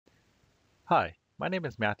Hi, my name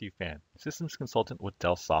is Matthew Fan, Systems Consultant with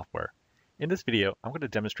Dell Software. In this video, I'm going to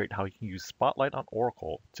demonstrate how you can use Spotlight on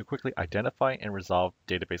Oracle to quickly identify and resolve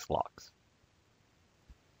database locks.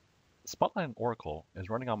 Spotlight on Oracle is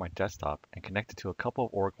running on my desktop and connected to a couple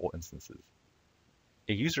of Oracle instances.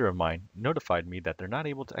 A user of mine notified me that they're not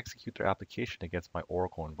able to execute their application against my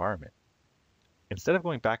Oracle environment. Instead of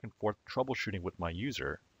going back and forth troubleshooting with my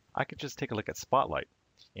user, I could just take a look at Spotlight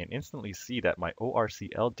and instantly see that my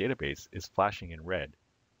ORCL database is flashing in red.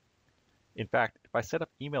 In fact, if I set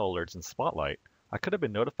up email alerts in Spotlight, I could have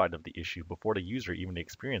been notified of the issue before the user even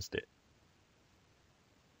experienced it.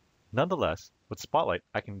 Nonetheless, with Spotlight,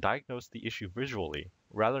 I can diagnose the issue visually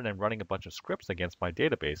rather than running a bunch of scripts against my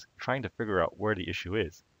database trying to figure out where the issue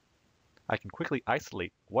is. I can quickly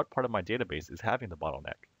isolate what part of my database is having the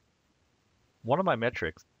bottleneck. One of my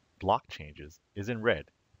metrics, block changes, is in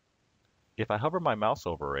red. If I hover my mouse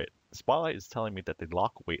over it, Spotlight is telling me that the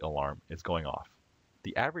lock wait alarm is going off.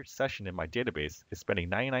 The average session in my database is spending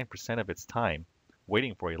 99% of its time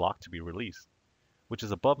waiting for a lock to be released, which is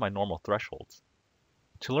above my normal thresholds.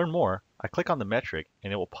 To learn more, I click on the metric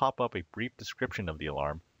and it will pop up a brief description of the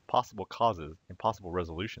alarm, possible causes, and possible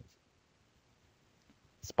resolutions.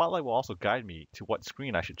 Spotlight will also guide me to what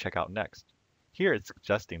screen I should check out next. Here it's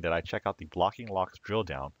suggesting that I check out the Blocking Locks drill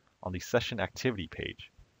down on the Session Activity page.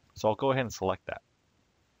 So I'll go ahead and select that.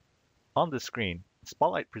 On this screen,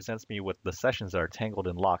 Spotlight presents me with the sessions that are tangled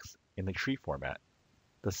in locks in the tree format.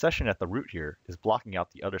 The session at the root here is blocking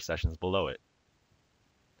out the other sessions below it.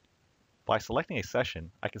 By selecting a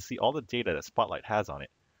session, I can see all the data that Spotlight has on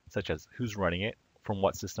it, such as who's running it, from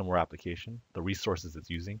what system or application, the resources it's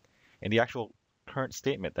using, and the actual current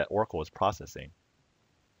statement that Oracle is processing.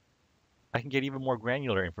 I can get even more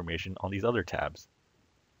granular information on these other tabs.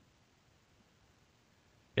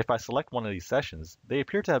 If I select one of these sessions, they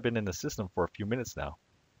appear to have been in the system for a few minutes now.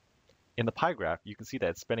 In the pie graph, you can see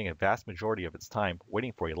that it's spending a vast majority of its time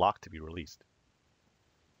waiting for a lock to be released.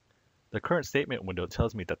 The current statement window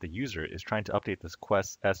tells me that the user is trying to update this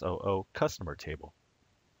Quest SOO customer table.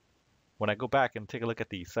 When I go back and take a look at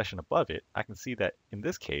the session above it, I can see that in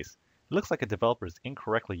this case, it looks like a developer is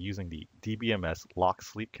incorrectly using the dbms lock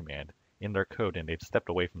sleep command in their code and they've stepped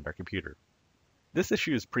away from their computer. This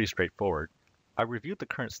issue is pretty straightforward. I reviewed the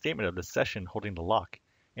current statement of the session holding the lock,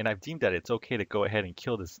 and I've deemed that it's okay to go ahead and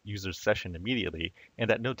kill this user's session immediately and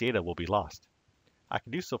that no data will be lost. I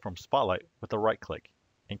can do so from Spotlight with a right click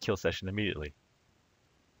and kill session immediately.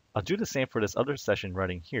 I'll do the same for this other session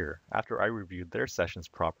running here after I reviewed their session's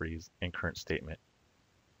properties and current statement.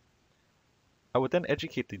 I would then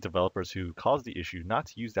educate the developers who caused the issue not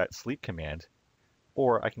to use that sleep command,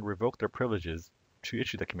 or I can revoke their privileges to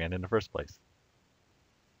issue the command in the first place.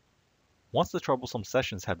 Once the troublesome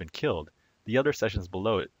sessions have been killed, the other sessions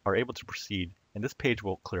below it are able to proceed and this page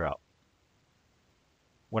will clear out.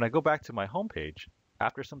 When I go back to my home page,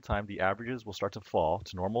 after some time the averages will start to fall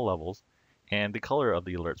to normal levels and the color of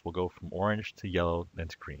the alerts will go from orange to yellow then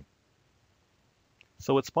to green.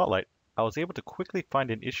 So with Spotlight, I was able to quickly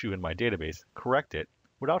find an issue in my database, correct it,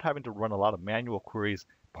 without having to run a lot of manual queries,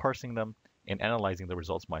 parsing them, and analyzing the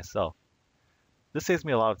results myself. This saves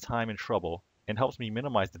me a lot of time and trouble and helps me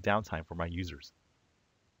minimize the downtime for my users.